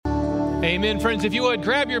Amen, friends. If you would,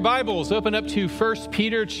 grab your Bibles, open up to 1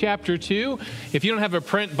 Peter chapter 2. If you don't have a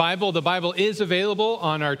print Bible, the Bible is available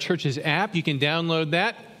on our church's app. You can download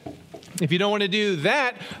that. If you don't want to do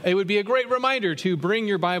that, it would be a great reminder to bring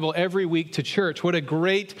your Bible every week to church. What a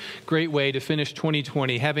great way to finish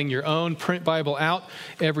 2020, having your own print Bible out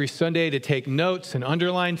every Sunday to take notes and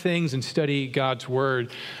underline things and study God's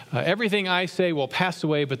Word. Everything I say will pass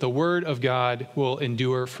away, but the Word of God will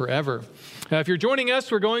endure forever. If you're joining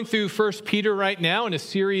us, we're going through 1 Peter right now in a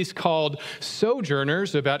series called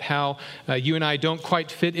Sojourners, about how you and I don't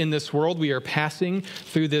quite fit in this world. We are passing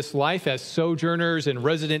through this life as sojourners and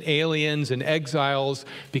resident aliens and exiles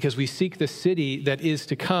because we seek the city that is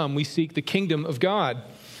to come. We seek the kingdom of God.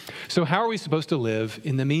 So how are we supposed to live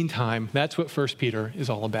in the meantime? That's what 1 Peter is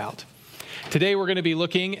all about. Today we're going to be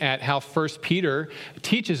looking at how 1 Peter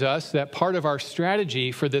teaches us that part of our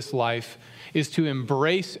strategy for this life is to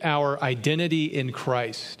embrace our identity in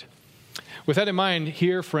Christ. With that in mind,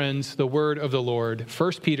 hear, friends, the word of the Lord.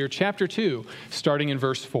 1 Peter chapter 2, starting in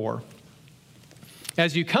verse 4.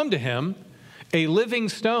 As you come to him, a living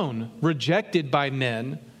stone, rejected by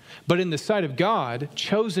men, but in the sight of God,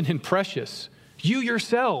 chosen and precious, you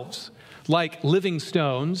yourselves, like living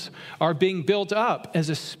stones, are being built up as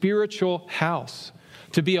a spiritual house,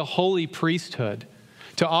 to be a holy priesthood,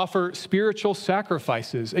 to offer spiritual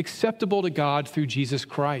sacrifices acceptable to God through Jesus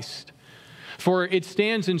Christ. For it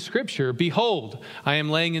stands in Scripture, behold, I am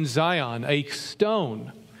laying in Zion a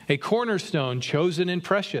stone, a cornerstone chosen and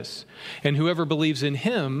precious, and whoever believes in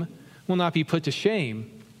him will not be put to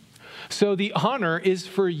shame. So the honor is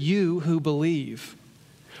for you who believe.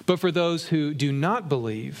 But for those who do not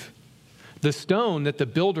believe, the stone that the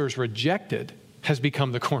builders rejected has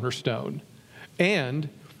become the cornerstone, and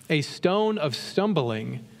a stone of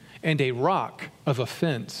stumbling and a rock of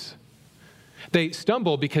offense. They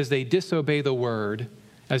stumble because they disobey the word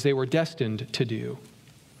as they were destined to do.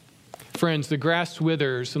 Friends, the grass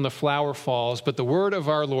withers and the flower falls, but the word of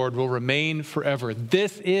our Lord will remain forever.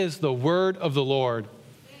 This is the word of the Lord.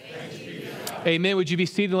 Amen. Would you be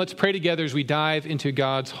seated? Let's pray together as we dive into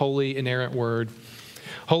God's holy, inerrant word.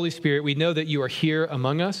 Holy Spirit, we know that you are here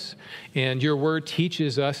among us, and your word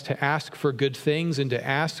teaches us to ask for good things and to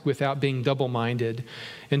ask without being double-minded.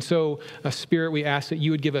 And so, Spirit, we ask that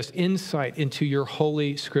you would give us insight into your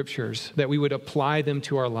holy scriptures, that we would apply them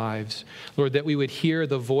to our lives. Lord, that we would hear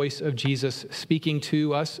the voice of Jesus speaking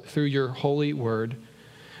to us through your holy word.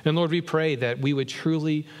 And Lord, we pray that we would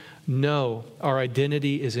truly know our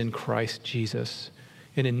identity is in Christ Jesus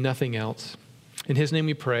and in nothing else. In his name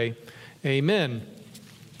we pray, amen.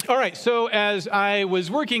 All right, so as I was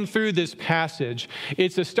working through this passage,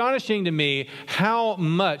 it's astonishing to me how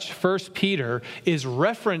much 1 Peter is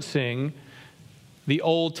referencing the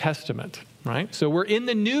Old Testament, right? So we're in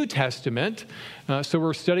the New Testament, so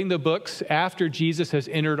we're studying the books after Jesus has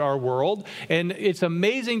entered our world, and it's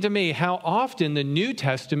amazing to me how often the New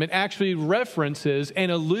Testament actually references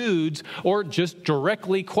and alludes or just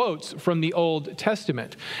directly quotes from the Old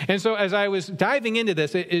Testament. And so as I was diving into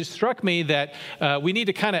this, it struck me that we need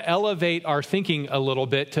to kind of elevate our thinking a little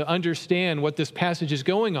bit to understand what this passage is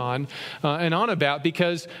going on and on about,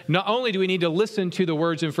 because not only do we need to listen to the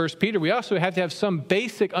words in 1 Peter, we also have to have some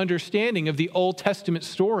basic understanding of the Old Testament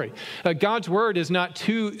story. God's Word is not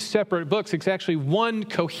two separate books. It's actually one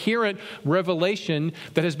coherent revelation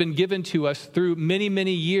that has been given to us through many,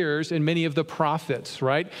 many years and many of the prophets,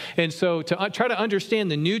 right? And so to try to understand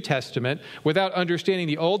the New Testament without understanding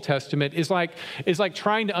the Old Testament is like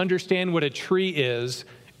trying to understand what a tree is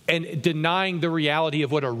and denying the reality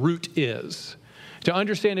of what a root is. To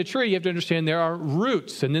understand a tree, you have to understand there are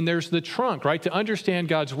roots, and then there's the trunk, right? To understand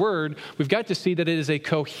God's word, we've got to see that it is a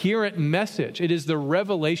coherent message. It is the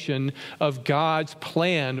revelation of God's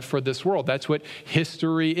plan for this world. That's what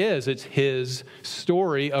history is. It's his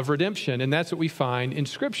story of redemption, and that's what we find in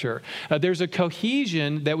Scripture. There's a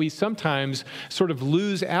cohesion that we sometimes sort of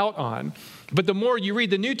lose out on. But the more you read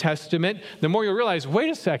the New Testament, the more you'll realize, wait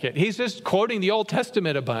a second, he's just quoting the Old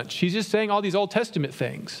Testament a bunch. He's just saying all these Old Testament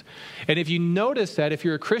things. And if you notice that, if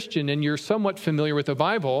you're a Christian and you're somewhat familiar with the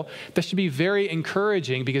Bible, that should be very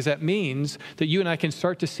encouraging, because that means that you and I can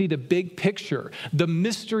start to see the big picture, the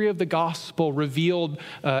mystery of the gospel revealed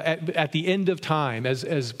at the end of time,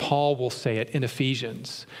 as Paul will say it in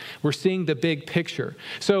Ephesians. We're seeing the big picture.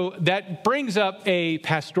 So that brings up a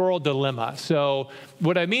pastoral dilemma. So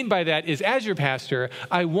what I mean by that is, as your pastor,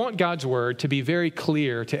 I want God's word to be very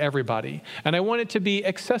clear to everybody, and I want it to be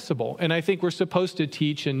accessible. And I think we're supposed to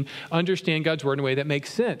teach and understand God's word in a way that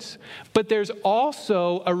makes sense. But there's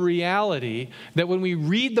also a reality that when we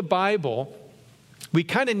read the Bible, We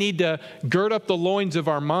kind of need to gird up the loins of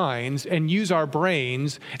our minds and use our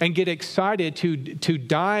brains and get excited to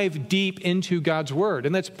dive deep into God's word.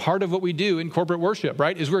 And that's part of what we do in corporate worship,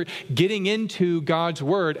 right? Is we're getting into God's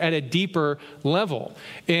word at a deeper level.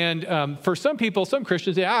 And for some people, some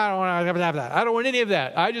Christians say, I don't want that. I don't want any of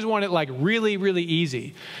that. I just want it like really, really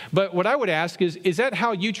easy. But what I would ask is that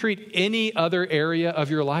how you treat any other area of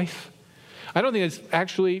your life? I don't think that's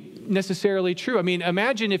actually necessarily true. I mean,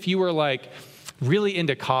 imagine if you were like, really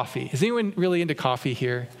into coffee. Is anyone really into coffee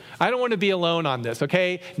here? I don't want to be alone on this,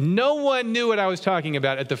 okay? No one knew what I was talking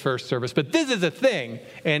about at the first service, but this is a thing.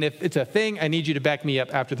 And if it's a thing, I need you to back me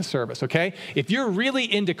up after the service, okay? If you're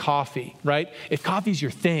really into coffee, right? If coffee's your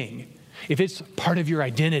thing, if it's part of your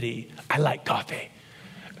identity, I like coffee.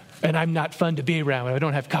 And I'm not fun to be around when I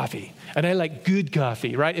don't have coffee. And I like good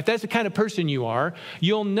coffee, right? If that's the kind of person you are,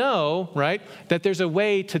 you'll know, right, that there's a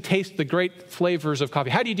way to taste the great flavors of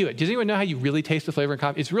coffee. How do you do it? Does anyone know how you really taste the flavor of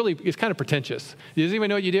coffee? It's kind of pretentious. Does anyone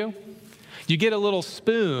know what you do? You get a little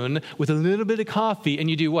spoon with a little bit of coffee and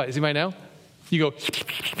you do what? Does anybody know? You go...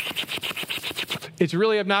 It's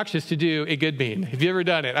really obnoxious to do a good bean. Have you ever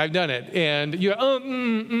done it? I've done it. And you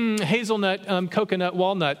go, hazelnut, coconut,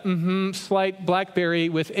 walnut, slight blackberry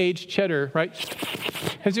with aged cheddar, right?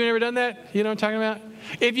 Has anyone ever done that? You know what I'm talking about?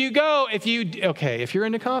 If you're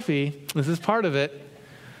into coffee, this is part of it.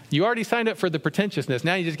 You already signed up for the pretentiousness.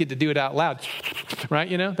 Now you just get to do it out loud, right?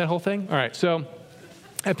 You know, that whole thing? All right, so...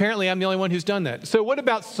 Apparently, I'm the only one who's done that. So what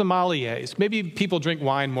about sommeliers? Maybe people drink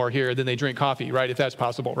wine more here than they drink coffee, right? If that's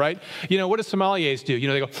possible, right? You know, what do sommeliers do? You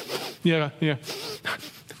know, they go,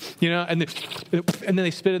 and then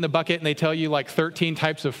they spit in the bucket and they tell you like 13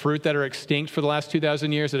 types of fruit that are extinct for the last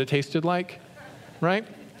 2,000 years that it tasted like, right?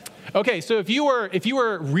 Okay, so if you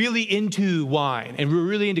were really into wine and were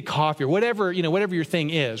really into coffee or whatever your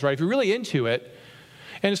thing is, right? If you're really into it,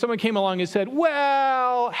 and if someone came along and said,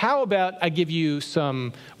 well, how about I give you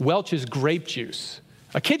some Welch's grape juice?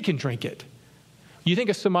 A kid can drink it. You think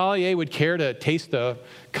a sommelier would care to taste the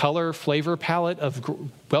color, flavor palette of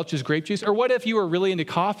Welch's grape juice? Or what if you were really into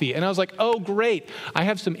coffee? And I was like, oh, great. I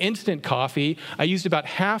have some instant coffee. I used about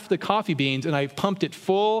half the coffee beans, and I pumped it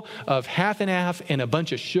full of half and half and a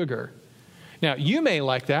bunch of sugar. Now, you may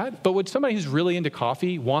like that, but would somebody who's really into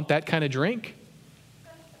coffee want that kind of drink?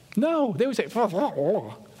 No, they would say, I don't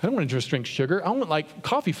want to just drink sugar. I want like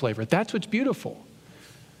coffee flavor. That's what's beautiful.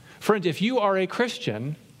 Friends, if you are a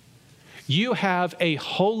Christian, you have a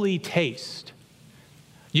holy taste.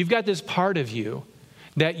 You've got this part of you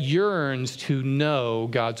that yearns to know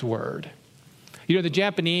God's word. You know, the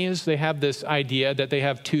Japanese, they have this idea that they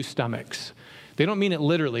have two stomachs. They don't mean it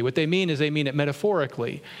literally. What they mean is they mean it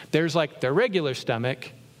metaphorically. There's like their regular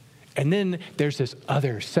stomach, and then there's this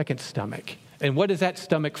other second stomach. And what is that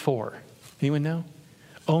stomach for? Anyone know?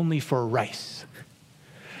 Only for rice.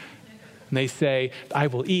 And they say, I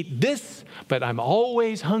will eat this, but I'm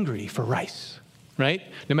always hungry for rice, right?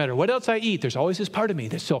 No matter what else I eat, there's always this part of me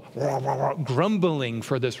that's so grumbling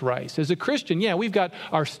for this rice. As a Christian, yeah, we've got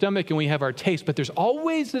our stomach and we have our taste, but there's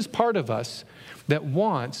always this part of us that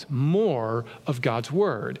wants more of God's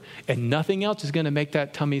word, and nothing else is going to make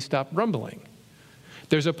that tummy stop rumbling.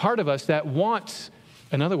 There's a part of us that wants,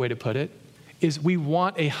 another way to put it, is we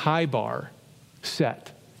want a high bar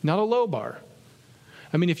set, not a low bar.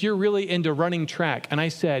 I mean, if you're really into running track and I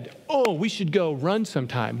said, oh, we should go run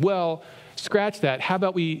sometime. Well, scratch that. How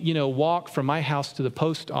about we, walk from my house to the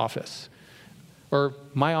post office or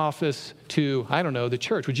my office to, I don't know, the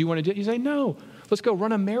church. Would you want to do it? You say, no, let's go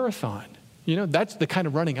run a marathon. That's the kind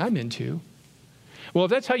of running I'm into. Well,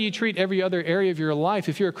 if that's how you treat every other area of your life,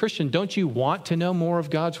 if you're a Christian, don't you want to know more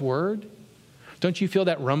of God's word? Don't you feel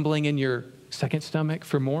that rumbling in your second stomach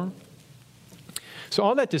for more? So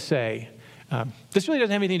all that to say, this really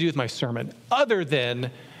doesn't have anything to do with my sermon, other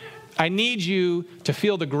than I need you to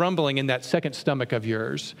feel the grumbling in that second stomach of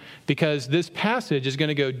yours, because this passage is going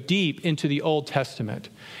to go deep into the Old Testament.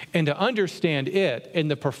 And to understand it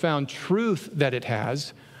and the profound truth that it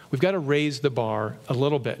has, we've got to raise the bar a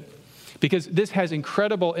little bit. Because this has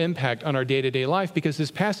incredible impact on our day-to-day life, because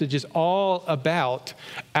this passage is all about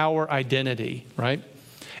our identity, right?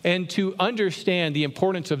 And to understand the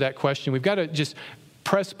importance of that question, we've got to just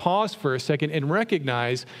press pause for a second and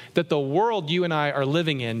recognize that the world you and I are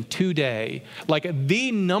living in today, like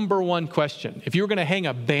the number one question, if you were going to hang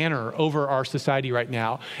a banner over our society right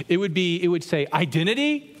now, it would say,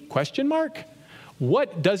 identity? ?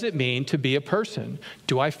 What does it mean to be a person?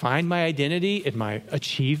 Do I find my identity in my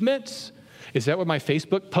achievements? Is that what my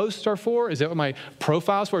Facebook posts are for? Is that what my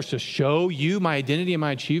profile's for? Is to show you my identity and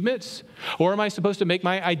my achievements? Or am I supposed to make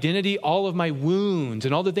my identity all of my wounds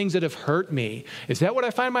and all the things that have hurt me? Is that what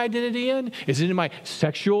I find my identity in? Is it in my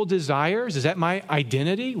sexual desires? Is that my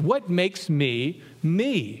identity? What makes me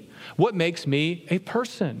me? What makes me a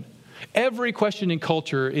person? Every question in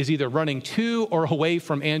culture is either running to or away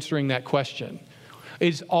from answering that question.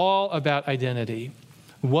 It's all about identity.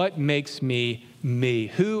 What makes me me?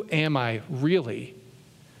 Who am I really?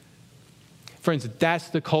 Friends, that's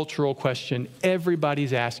the cultural question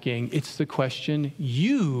everybody's asking. It's the question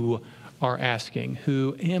you are asking.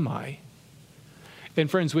 Who am I? And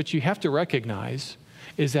friends, what you have to recognize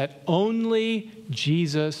is that only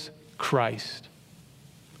Jesus Christ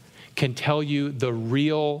can tell you the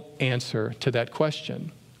real answer to that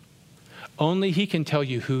question. Only he can tell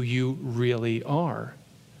you who you really are.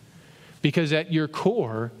 Because at your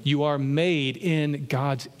core, you are made in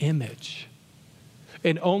God's image.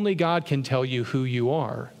 And only God can tell you who you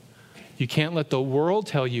are. You can't let the world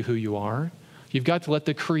tell you who you are. You've got to let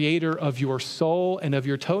the creator of your soul and of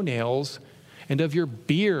your toenails and of your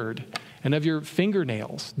beard and of your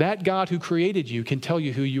fingernails, that God who created you, can tell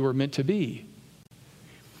you who you are meant to be.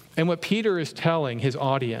 And what Peter is telling his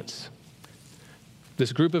audience,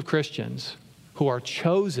 this group of Christians who are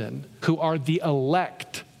chosen, who are the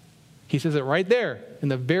elect, he says it right there in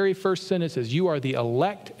the very first sentences, you are the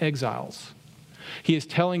elect exiles. He is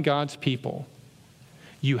telling God's people,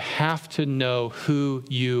 you have to know who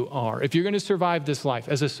you are. If you're going to survive this life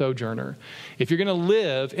as a sojourner, if you're going to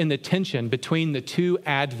live in the tension between the two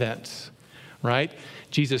advents, right?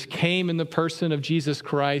 Jesus came in the person of Jesus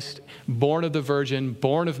Christ, born of the Virgin,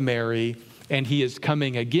 born of Mary, and he is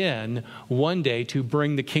coming again one day to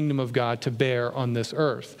bring the kingdom of God to bear on this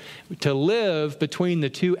earth. To live between the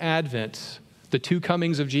two advents, the two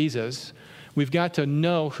comings of Jesus, we've got to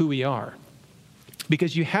know who we are.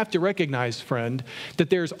 Because you have to recognize, friend, that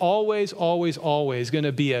there's always, always, always going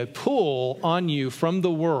to be a pull on you from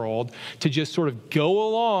the world to just sort of go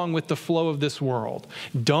along with the flow of this world.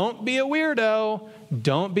 Don't be a weirdo.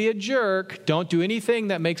 Don't be a jerk. Don't do anything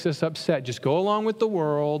that makes us upset. Just go along with the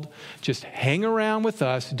world. Just hang around with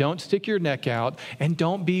us. Don't stick your neck out. And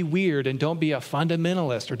don't be weird. And don't be a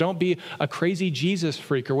fundamentalist. Or don't be a crazy Jesus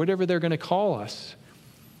freak or whatever they're going to call us.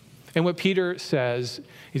 And what Peter says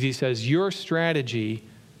is he says, your strategy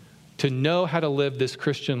to know how to live this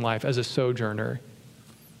Christian life as a sojourner,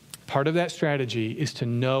 part of that strategy is to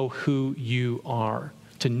know who you are,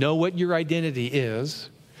 to know what your identity is,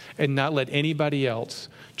 and not let anybody else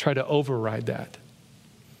try to override that.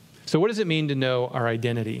 So what does it mean to know our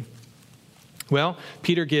identity? Well,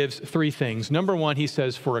 Peter gives three things. Number one, he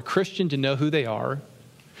says for a Christian to know who they are,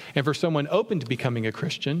 and for someone open to becoming a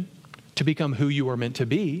Christian, to become who you are meant to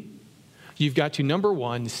be, you've got to, number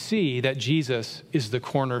one, see that Jesus is the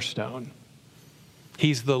cornerstone.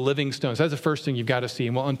 He's the living stone. So that's the first thing you've got to see,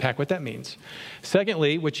 and we'll unpack what that means.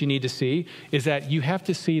 Secondly, what you need to see is that you have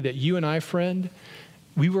to see that you and I, friend,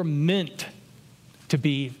 we were meant to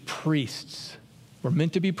be priests. We're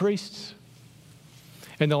meant to be priests.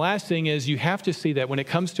 And the last thing is you have to see that when it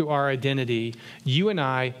comes to our identity, you and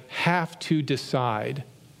I have to decide.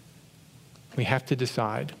 We have to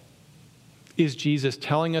decide. Is Jesus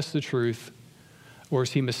telling us the truth, or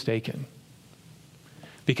is he mistaken?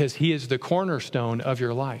 Because he is the cornerstone of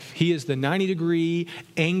your life. He is the 90-degree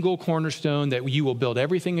angle cornerstone that you will build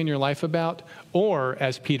everything in your life about, or,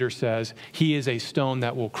 as Peter says, he is a stone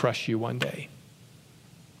that will crush you one day.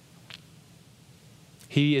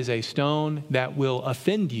 He is a stone that will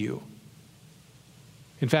offend you.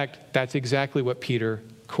 In fact, that's exactly what Peter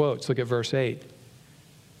quotes. Look at verse 8.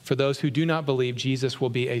 For those who do not believe, Jesus will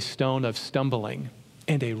be a stone of stumbling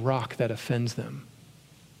and a rock that offends them.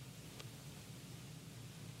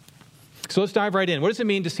 So let's dive right in. What does it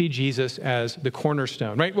mean to see Jesus as the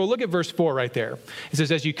cornerstone, right? Well, look at verse 4 right there. It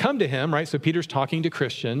says, as you come to him, right? So Peter's talking to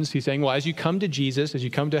Christians. He's saying, well, as you come to Jesus, as you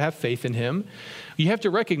come to have faith in him, you have to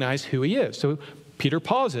recognize who he is. So Peter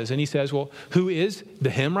pauses and he says, well, who is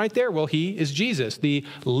the him right there? Well, he is Jesus, the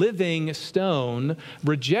living stone,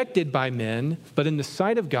 rejected by men, but in the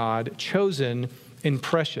sight of God, chosen and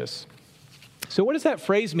precious. So what does that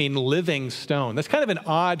phrase mean, living stone? That's kind of an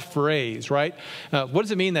odd phrase, right? What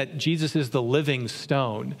does it mean that Jesus is the living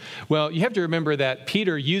stone? Well, you have to remember that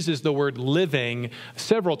Peter uses the word living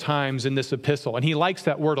several times in this epistle, and he likes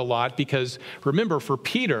that word a lot because, remember, for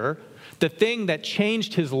Peter, the thing that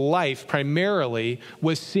changed his life primarily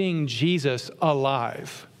was seeing Jesus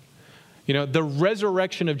alive. The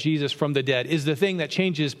resurrection of Jesus from the dead is the thing that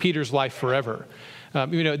changes Peter's life forever.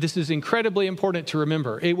 This is incredibly important to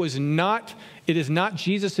remember. It is not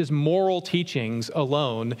Jesus' moral teachings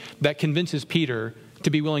alone that convinces Peter to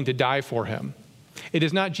be willing to die for him. It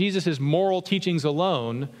is not Jesus' moral teachings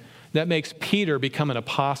alone that makes Peter become an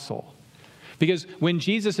apostle. Because when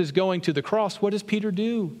Jesus is going to the cross, what does Peter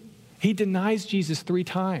do? He denies Jesus 3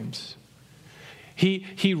 times.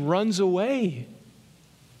 He runs away.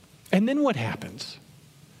 And then what happens?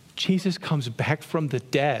 Jesus comes back from the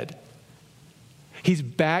dead. He's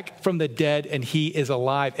back from the dead and he is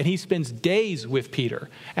alive. And he spends days with Peter.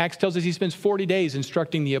 Acts tells us he spends 40 days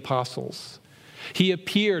instructing the apostles. He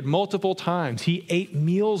appeared multiple times. He ate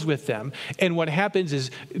meals with them. And what happens is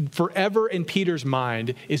forever in Peter's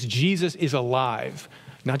mind is Jesus is alive.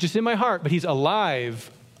 Not just in my heart, but he's alive.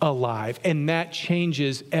 And that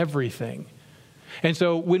changes everything. And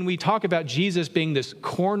so when we talk about Jesus being this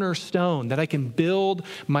cornerstone that I can build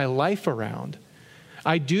my life around,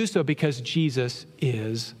 I do so because Jesus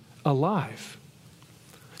is alive.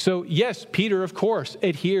 So yes, Peter, of course,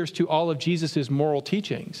 adheres to all of Jesus' moral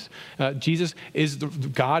teachings. Jesus is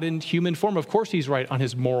God in human form. Of course, he's right on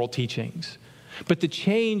his moral teachings. But the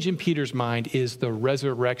change in Peter's mind is the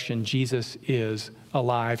resurrection. Jesus is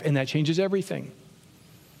alive, and that changes everything.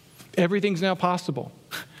 Everything's now possible.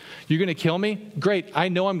 You're going to kill me? Great. I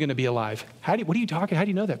know I'm going to be alive. What are you talking? How do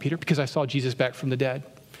you know that, Peter? Because I saw Jesus back from the dead.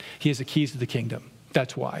 He has the keys to the kingdom.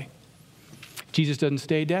 That's why. Jesus doesn't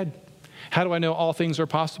stay dead. How do I know all things are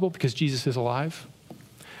possible? Because Jesus is alive.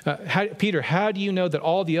 Peter, how do you know that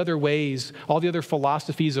all the other ways, all the other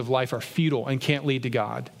philosophies of life are futile and can't lead to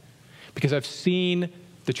God? Because I've seen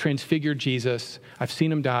the transfigured Jesus. I've seen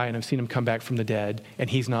him die and I've seen him come back from the dead, and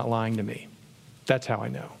he's not lying to me. That's how I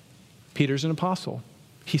know. Peter's an apostle.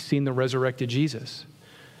 He's seen the resurrected Jesus.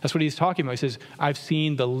 That's what he's talking about. He says, I've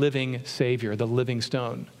seen the living Savior, the living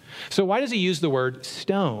stone. So why does he use the word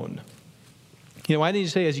stone? Why didn't he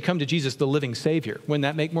say, as you come to Jesus, the living Savior? Wouldn't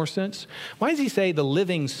that make more sense? Why does he say the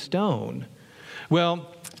living stone?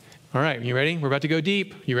 Well, all right, you ready? We're about to go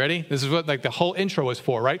deep. You ready? This is what the whole intro was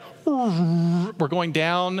for, right? We're going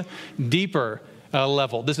down deeper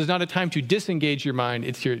level. This is not a time to disengage your mind.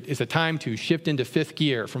 It's a time to shift into 5th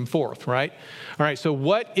gear from 4th, right? All right, so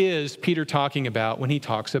what is Peter talking about when he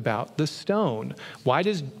talks about the stone? Why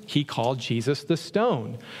does he call Jesus the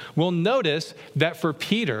stone? Well, notice that for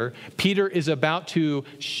Peter is about to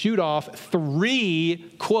shoot off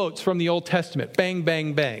 3 quotes from the Old Testament. Bang,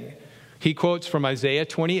 bang, bang. He quotes from Isaiah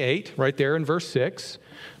 28, right there in verse 6.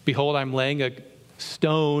 Behold, I'm laying a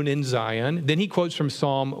stone in Zion. Then he quotes from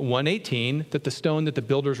Psalm 118 that the stone that the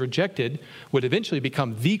builders rejected would eventually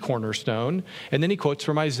become the cornerstone. And then he quotes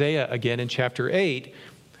from Isaiah again in chapter 8,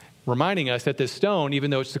 reminding us that this stone,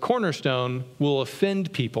 even though it's the cornerstone, will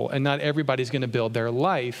offend people, and not everybody's going to build their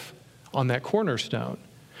life on that cornerstone.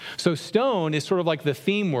 So stone is sort of like the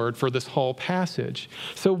theme word for this whole passage.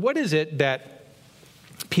 So what is it that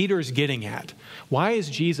Peter's getting at? Why is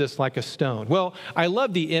Jesus like a stone? Well, I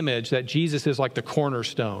love the image that Jesus is like the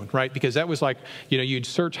cornerstone, right? Because that was like, you'd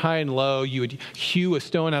search high and low, you would hew a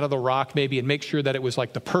stone out of the rock maybe and make sure that it was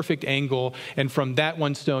like the perfect angle. And from that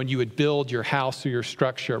one stone, you would build your house or your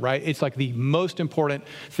structure, right? It's like the most important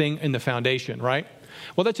thing in the foundation, right?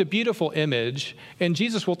 Well, that's a beautiful image. And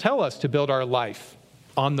Jesus will tell us to build our life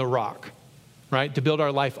on the rock, right? To build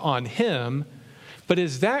our life on him. But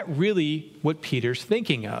is that really what Peter's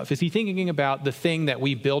thinking of? Is he thinking about the thing that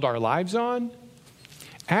we build our lives on?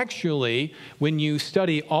 Actually, when you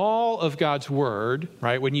study all of God's word,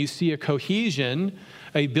 right, when you see a cohesion,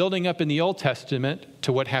 a building up in the Old Testament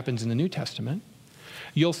to what happens in the New Testament,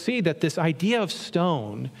 you'll see that this idea of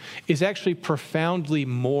stone is actually profoundly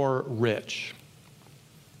more rich.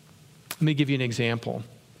 Let me give you an example.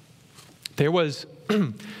 There was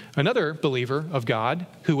another believer of God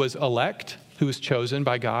who was elect, who was chosen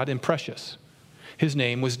by God and precious. His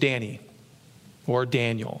name was Danny, or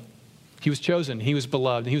Daniel. He was chosen. He was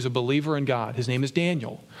beloved. He was a believer in God. His name is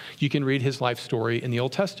Daniel. You can read his life story in the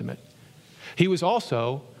Old Testament. He was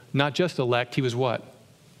also not just elect. He was what?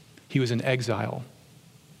 He was in exile.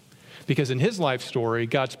 Because in his life story,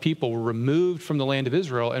 God's people were removed from the land of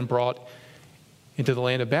Israel and brought into the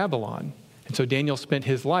land of Babylon. And so Daniel spent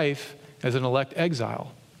his life as an elect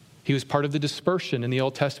exile. He was part of the dispersion in the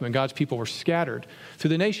Old Testament. God's people were scattered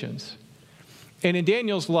through the nations. And in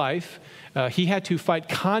Daniel's life, he had to fight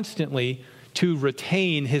constantly to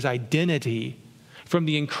retain his identity from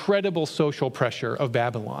the incredible social pressure of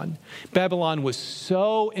Babylon. Babylon was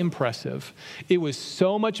so impressive. It was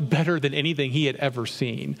so much better than anything he had ever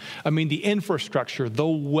seen. I mean, the infrastructure, the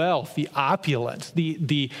wealth, the opulence,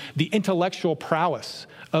 the intellectual prowess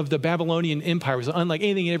of the Babylonian Empire was unlike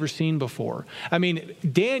anything he'd ever seen before. I mean,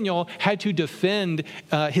 Daniel had to defend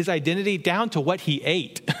his identity down to what he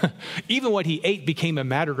ate. Even what he ate became a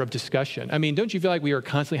matter of discussion. I mean, don't you feel like we are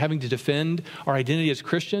constantly having to defend our identity as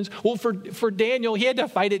Christians? Well, for Daniel, he had to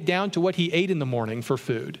fight it down to what he ate in the morning for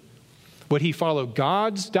food. Would he follow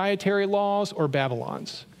God's dietary laws or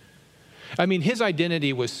Babylon's? I mean, his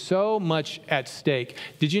identity was so much at stake.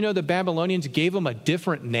 Did you know the Babylonians gave him a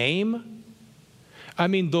different name? I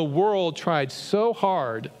mean, the world tried so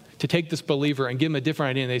hard to take this believer and give him a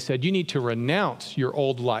different identity. They said, you need to renounce your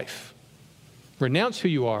old life. Renounce who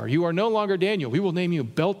you are. You are no longer Daniel. We will name you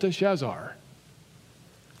Belteshazzar.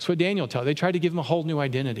 That's what Daniel tells. They tried to give him a whole new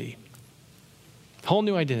identity. Whole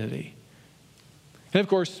new identity. And of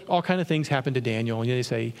course, all kind of things happen to Daniel. And they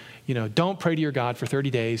say, don't pray to your God for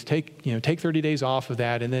 30 days. Take 30 days off of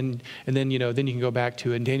that, and then you can go back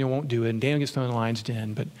to it. And Daniel won't do it. And Daniel gets thrown in the lion's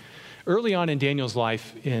den. But early on in Daniel's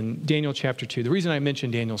life, in Daniel chapter 2, the reason I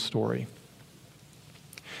mentioned Daniel's story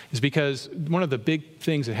is because one of the big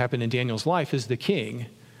things that happened in Daniel's life is the king.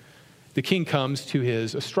 The king comes to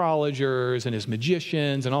his astrologers and his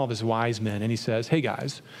magicians and all of his wise men, and he says, hey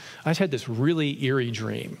guys, I just had this really eerie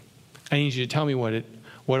dream. I need you to tell me what it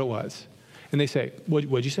was. And they say,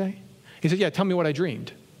 what'd you say? He said, yeah, tell me what I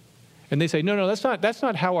dreamed. And they say, no, that's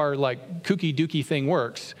not how our kooky dooky thing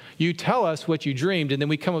works. You tell us what you dreamed, and then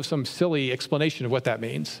we come up with some silly explanation of what that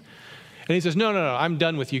means. And he says, no, I'm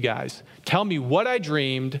done with you guys. Tell me what I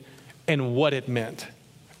dreamed and what it meant,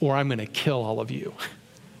 or I'm going to kill all of you.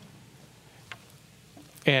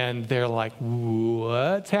 And they're like,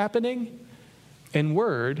 what's happening? And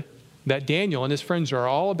word that Daniel and his friends are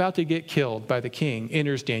all about to get killed by the king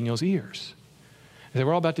enters Daniel's ears. They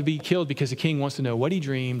were all about to be killed because the king wants to know what he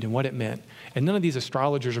dreamed and what it meant. And none of these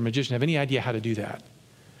astrologers or magicians have any idea how to do that.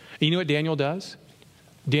 And you know what Daniel does?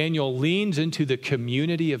 Daniel leans into the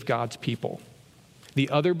community of God's people, the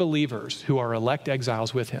other believers who are elect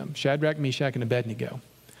exiles with him, Shadrach, Meshach, and Abednego.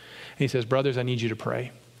 And he says, brothers, I need you to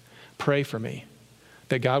pray. Pray for me,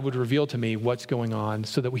 that God would reveal to me what's going on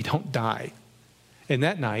so that we don't die. And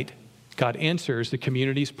that night, God answers the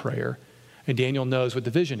community's prayer, and Daniel knows what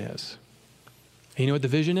the vision is. And you know what the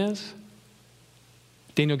vision is?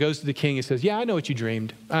 Daniel goes to the king and says, yeah, I know what you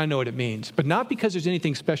dreamed. I know what it means. But not because there's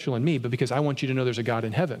anything special in me, but because I want you to know there's a God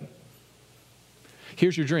in heaven.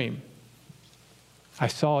 Here's your dream.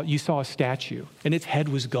 You saw a statue, and its head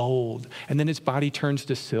was gold, and then its body turns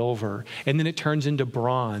to silver, and then it turns into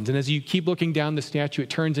bronze. And as you keep looking down the statue, it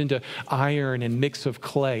turns into iron and mix of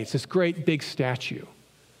clay. It's this great big statue.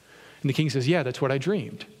 And the king says, yeah, that's what I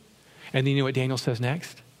dreamed. And then you know what Daniel says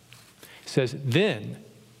next? He says, then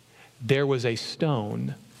there was a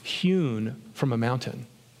stone hewn from a mountain,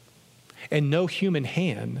 and no human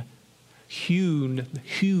hand hewed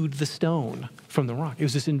the stone from the rock. It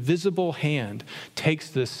was this invisible hand takes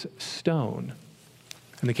this stone.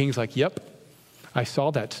 And the king's like, yep, I saw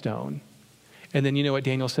that stone. And then you know what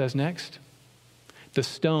Daniel says next? The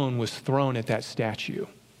stone was thrown at that statue,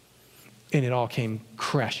 and it all came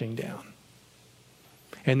crashing down.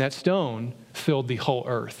 And that stone filled the whole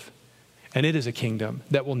earth. And it is a kingdom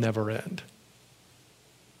that will never end.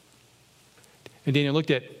 And Daniel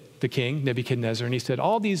looked at the king, Nebuchadnezzar, and he said,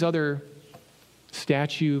 all these other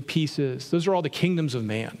statue pieces, those are all the kingdoms of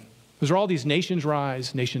man. Those are all these nations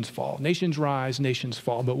rise, nations fall. Nations rise, nations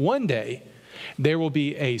fall. But one day, there will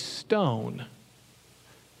be a stone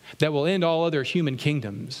that will end all other human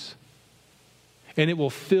kingdoms. And it will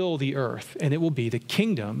fill the earth. And it will be the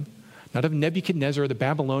kingdom, not of Nebuchadnezzar or the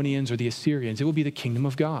Babylonians or the Assyrians. It will be the kingdom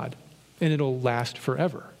of God. And it'll last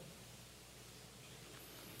forever.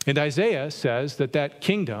 And Isaiah says that that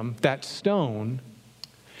kingdom, that stone,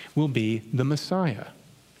 will be the Messiah.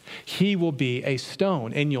 He will be a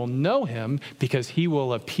stone, and you'll know him because he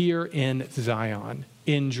will appear in Zion,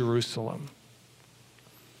 in Jerusalem.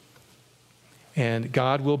 And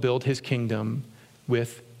God will build his kingdom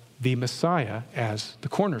with the Messiah as the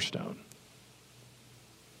cornerstone.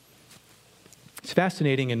 It's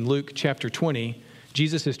fascinating in Luke chapter 20,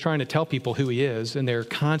 Jesus is trying to tell people who he is, and they're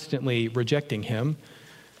constantly rejecting him.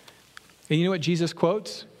 And you know what Jesus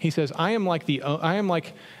quotes? He says, I am like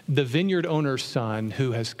the vineyard owner's son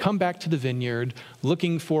who has come back to the vineyard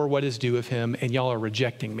looking for what is due of him, and y'all are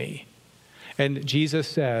rejecting me. And Jesus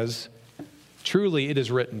says, truly it is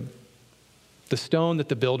written, the stone that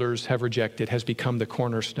the builders have rejected has become the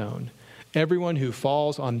cornerstone. Everyone who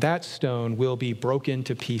falls on that stone will be broken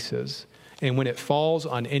to pieces, And when it falls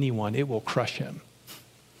on anyone, it will crush him.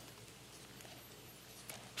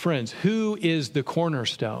 Friends, who is the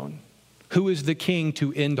cornerstone? Who is the king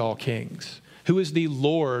to end all kings? Who is the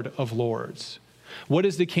Lord of lords? What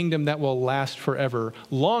is the kingdom that will last forever,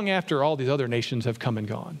 long after all these other nations have come and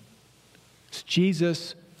gone? It's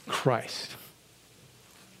Jesus Christ.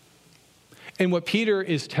 And what Peter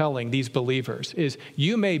is telling these believers is,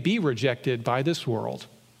 you may be rejected by this world.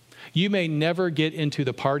 You may never get into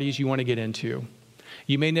the parties you want to get into.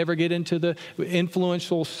 You may never get into the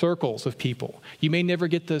influential circles of people. You may never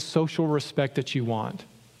get the social respect that you want.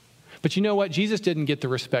 But you know what? Jesus didn't get the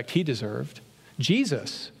respect he deserved.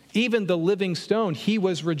 Jesus, even the living stone, he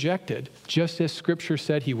was rejected, just as Scripture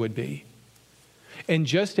said he would be. And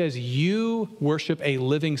just as you worship a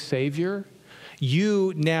living Savior,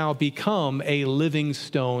 you now become a living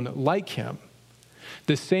stone like him.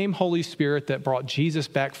 The same Holy Spirit that brought Jesus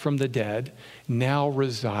back from the dead now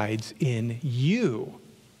resides in you.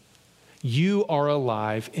 You are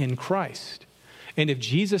alive in Christ. And if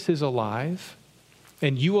Jesus is alive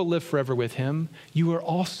and you will live forever with him, you are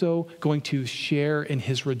also going to share in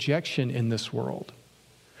his rejection in this world.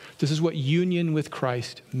 This is what union with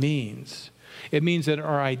Christ means. It means that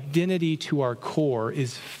our identity to our core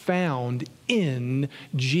is found in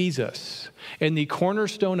Jesus. And the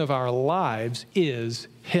cornerstone of our lives is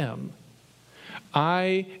him.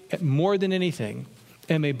 I, more than anything,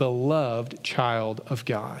 am a beloved child of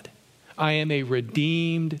God. I am a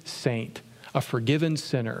redeemed saint, a forgiven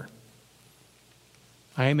sinner.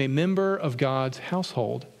 I am a member of God's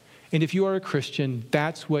household. And if you are a Christian,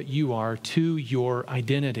 that's what you are to your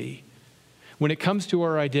identity. When it comes to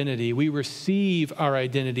our identity, we receive our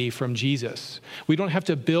identity from Jesus. We don't have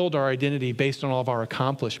to build our identity based on all of our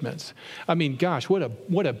accomplishments. I mean, gosh, what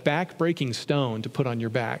a back-breaking stone to put on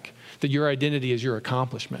your back, that your identity is your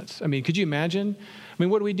accomplishments. I mean, could you imagine? I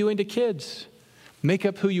mean, what are we doing to kids? Make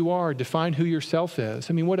up who you are, define who yourself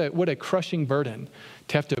is. I mean, what a crushing burden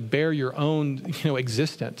to have to bear your own,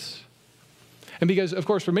 existence. And because, of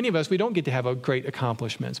course, for many of us, we don't get to have great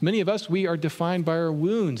accomplishments. Many of us, we are defined by our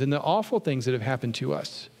wounds and the awful things that have happened to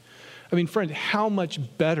us. I mean, friends, how much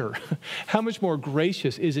better, how much more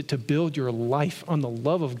gracious is it to build your life on the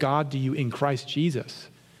love of God to you in Christ Jesus?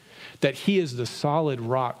 That he is the solid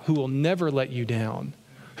rock who will never let you down,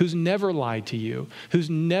 who's never lied to you, who's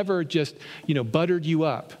never just, buttered you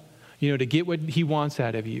up, to get what he wants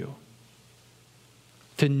out of you.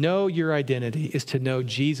 To know your identity is to know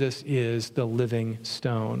Jesus is the living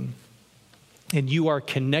stone. And you are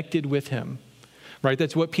connected with him, right?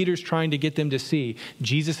 That's what Peter's trying to get them to see.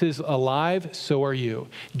 Jesus is alive, so are you.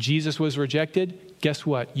 Jesus was rejected. Guess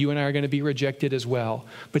what? You and I are going to be rejected as well.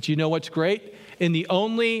 But you know what's great? In the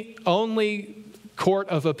only court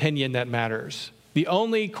of opinion that matters, the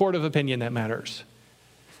only court of opinion that matters,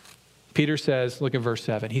 Peter says, look at verse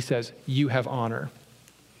 7. He says, you have honor.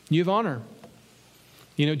 You have honor.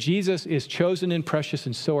 Jesus is chosen and precious,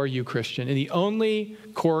 and so are you, Christian. In the only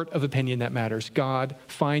court of opinion that matters, God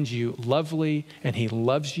finds you lovely, and he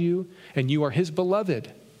loves you, and you are his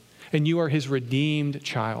beloved, and you are his redeemed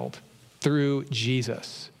child through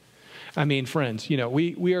Jesus. I mean, friends,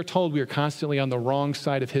 we are told we are constantly on the wrong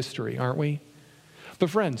side of history, aren't we?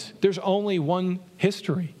 But friends, there's only one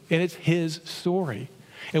history, and it's his story.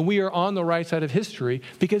 And we are on the right side of history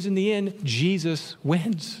because in the end, Jesus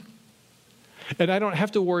wins. And I don't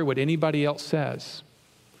have to worry what anybody else says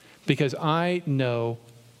because I know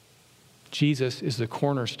Jesus is the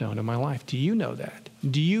cornerstone of my life. Do you know that?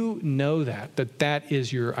 Do you know that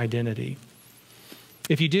is your identity?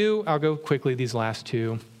 If you do, I'll go quickly these last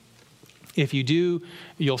two. If you do,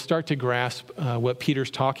 you'll start to grasp what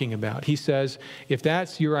Peter's talking about. He says, if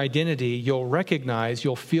that's your identity,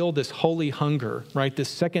 you'll feel this holy hunger, right? This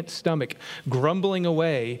second stomach grumbling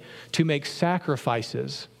away to make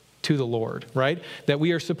sacrifices to the Lord, right? That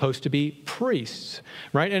we are supposed to be priests,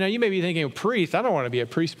 right? And now you may be thinking, priest, I don't want to be a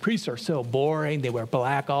priest. Priests are so boring. They wear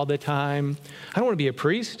black all the time. I don't want to be a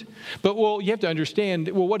priest. But, you have to understand,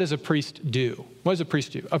 what does a priest do? What does a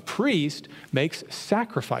priest do? A priest makes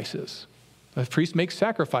sacrifices. A priest makes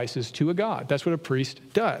sacrifices to a God. That's what a priest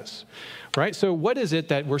does, right? So what is it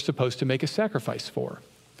that we're supposed to make a sacrifice for?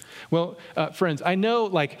 Well, friends, I know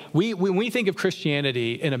when we think of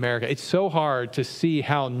Christianity in America, it's so hard to see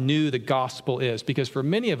how new the gospel is because for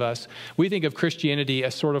many of us, we think of Christianity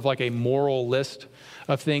as sort of like a moral list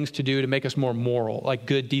of things to do to make us more moral, like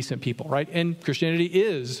good, decent people, right? And Christianity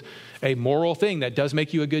is a moral thing that does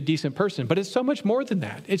make you a good, decent person, but it's so much more than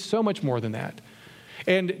that. It's so much more than that.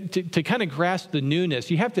 And to kind of grasp the newness,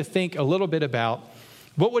 you have to think a little bit about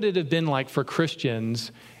what would it have been like for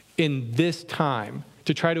Christians in this time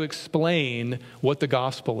to try to explain what the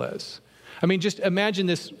gospel is. I mean, just imagine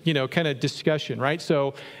this, kind of discussion, right?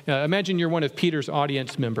 So imagine you're one of Peter's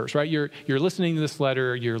audience members, right? You're listening to this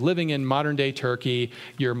letter. You're living in modern-day Turkey.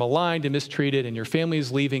 You're maligned and mistreated, and your family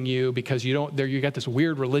is leaving you because you got this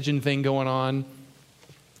weird religion thing going on.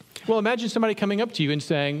 Well, imagine somebody coming up to you and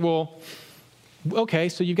saying, well, okay,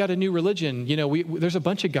 so you've got a new religion. There's a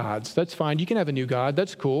bunch of gods. That's fine. You can have a new God.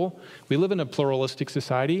 That's cool. We live in a pluralistic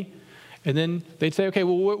society. And then they'd say, okay,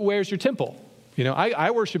 well, where's your temple?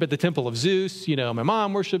 I worship at the temple of Zeus. My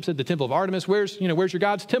mom worships at the temple of Artemis. Where's your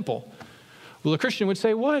God's temple? Well, a Christian would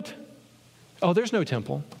say, what? Oh, there's no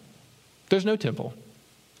temple. There's no temple.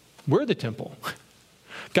 We're the temple.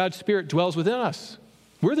 God's Spirit dwells within us.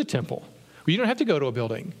 We're the temple. Well, you don't have to go to a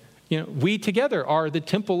building. We together are the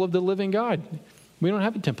temple of the living God. We don't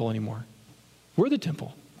have a temple anymore. We're the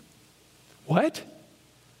temple. What?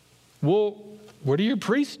 Well, what do your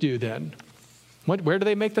priests do then? Where do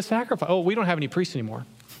they make the sacrifice? Oh, we don't have any priests anymore.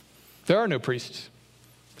 There are no priests.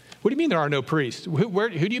 What do you mean there are no priests? Who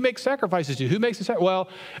do you make sacrifices to? Who makes the sacrifice? Well,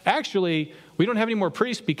 actually, we don't have any more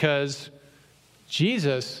priests because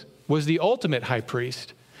Jesus was the ultimate high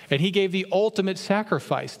priest. And he gave the ultimate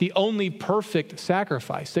sacrifice, the only perfect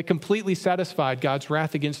sacrifice that completely satisfied God's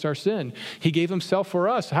wrath against our sin. He gave himself for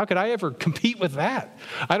us. How could I ever compete with that?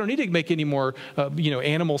 I don't need to make any more,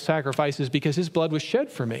 animal sacrifices because his blood was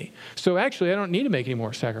shed for me. So actually, I don't need to make any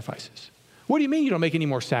more sacrifices. What do you mean you don't make any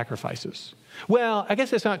more sacrifices? Well, I guess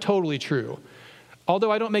that's not totally true.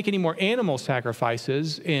 Although I don't make any more animal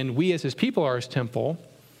sacrifices, and we as his people are his temple,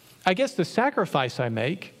 I guess the sacrifice I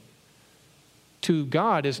make to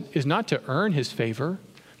God is not to earn his favor.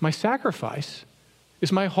 My sacrifice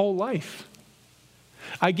is my whole life.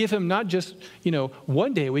 I give him not just,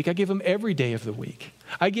 one day a week. I give him every day of the week.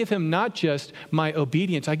 I give him not just my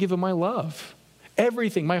obedience. I give him my love.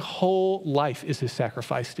 Everything, my whole life is his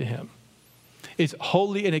sacrifice to him. It's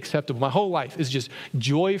holy and acceptable. My whole life is just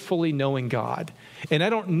joyfully knowing God. And I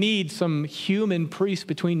don't need some human priest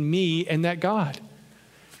between me and that God,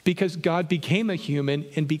 because God became a human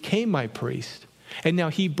and became my priest. And now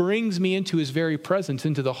he brings me into his very presence,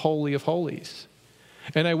 into the Holy of Holies.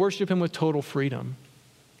 And I worship him with total freedom.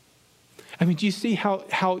 I mean, do you see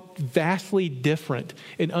how vastly different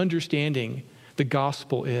in understanding the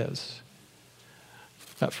gospel is?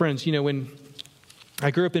 Friends, when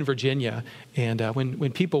I grew up in Virginia, and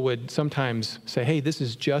when people would sometimes say, hey, this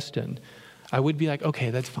is Justin, I would be like, okay,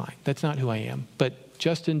 that's fine. That's not who I am. But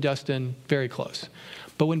Justin, Dustin, very close.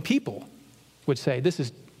 But when people would say, this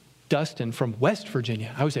is Dustin from West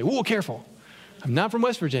Virginia, I would say, whoa, careful. I'm not from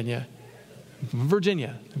West Virginia. I'm from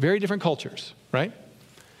Virginia. Very different cultures, right?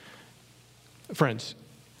 Friends,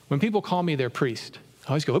 when people call me their priest,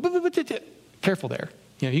 I always go, careful there.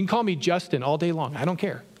 You can call me Justin all day long. I don't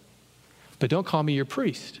care. But don't call me your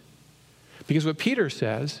priest. Because what Peter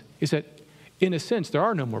says is that, in a sense, there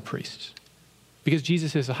are no more priests because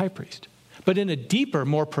Jesus is the high priest. But in a deeper,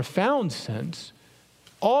 more profound sense,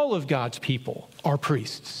 all of God's people are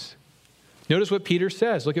priests. Notice what Peter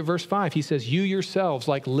says. Look at verse 5. He says, you yourselves,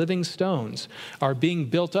 like living stones, are being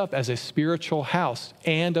built up as a spiritual house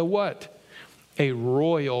and a what? A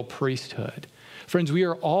royal priesthood. Friends, we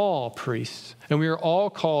are all priests, and we are all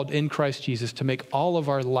called in Christ Jesus to make all of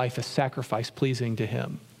our life a sacrifice pleasing to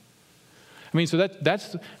him. I mean, so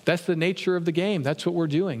that's the nature of the game. That's what we're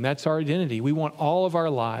doing. That's our identity. We want all of our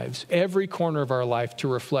lives, every corner of our life, to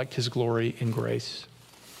reflect his glory and grace.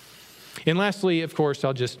 And lastly, of course,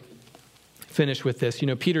 I'll just finish with this.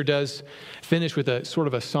 Peter does finish with a sort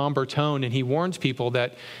of a somber tone, and he warns people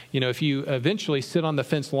that, if you eventually sit on the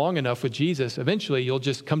fence long enough with Jesus, eventually you'll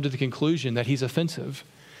just come to the conclusion that he's offensive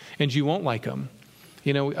and you won't like him.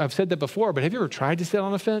 I've said that before, but have you ever tried to sit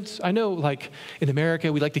on a fence? I know, like, in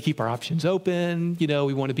America, we like to keep our options open.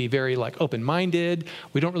 We want to be very, open-minded.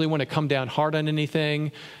 We don't really want to come down hard on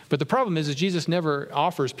anything. But the problem is Jesus never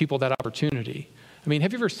offers people that opportunity. I mean,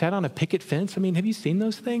 have you ever sat on a picket fence? I mean, have you seen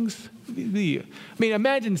those things? I mean,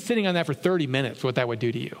 imagine sitting on that for 30 minutes, what that would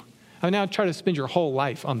do to you. And now try to spend your whole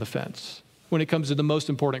life on the fence when it comes to the most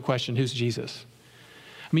important question, who's Jesus?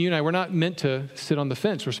 I mean, you and I, we're not meant to sit on the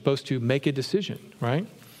fence. We're supposed to make a decision, right?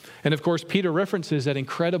 And of course, Peter references that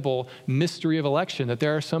incredible mystery of election, that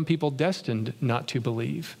there are some people destined not to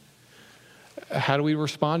believe. How do we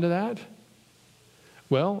respond to that?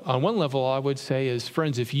 Well, on one level, I would say is,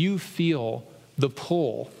 friends, if you feel the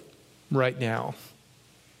pull right now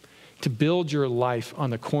to build your life on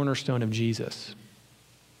the cornerstone of Jesus,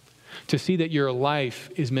 to see that your life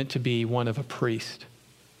is meant to be one of a priest,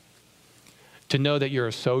 to know that you're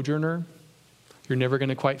a sojourner, you're never going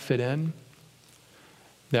to quite fit in,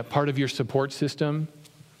 that part of your support system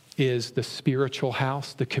is the spiritual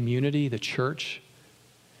house, the community, the church.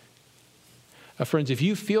 Friends, if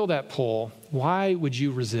you feel that pull, why would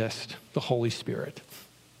you resist the Holy Spirit?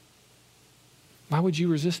 Why would you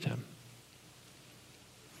resist him?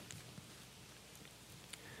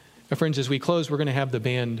 Friends, as we close, we're going to have the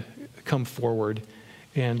band come forward,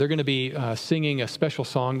 and they're going to be singing a special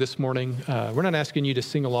song this morning. We're not asking you to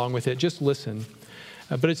sing along with it, just listen.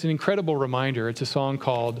 But it's an incredible reminder. It's a song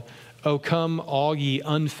called, "O Come All Ye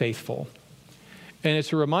Unfaithful." And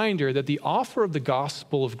it's a reminder that the offer of the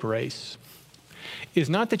gospel of grace is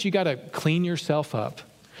not that you got to clean yourself up,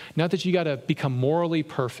 not that you got to become morally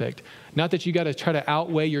perfect, not that you got to try to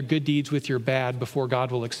outweigh your good deeds with your bad before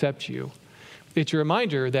God will accept you. It's a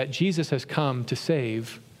reminder that Jesus has come to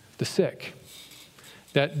save the sick,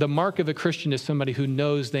 that the mark of a Christian is somebody who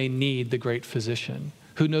knows they need the great physician,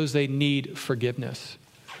 who knows they need forgiveness,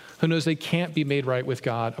 who knows they can't be made right with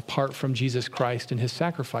God apart from Jesus Christ and his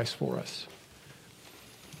sacrifice for us.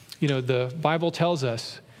 You know, the Bible tells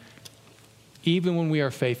us, even when we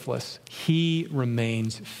are faithless, he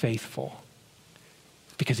remains faithful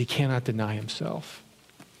because he cannot deny himself.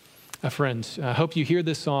 Friends, I hope you hear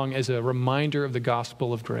this song as a reminder of the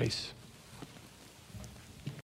gospel of grace.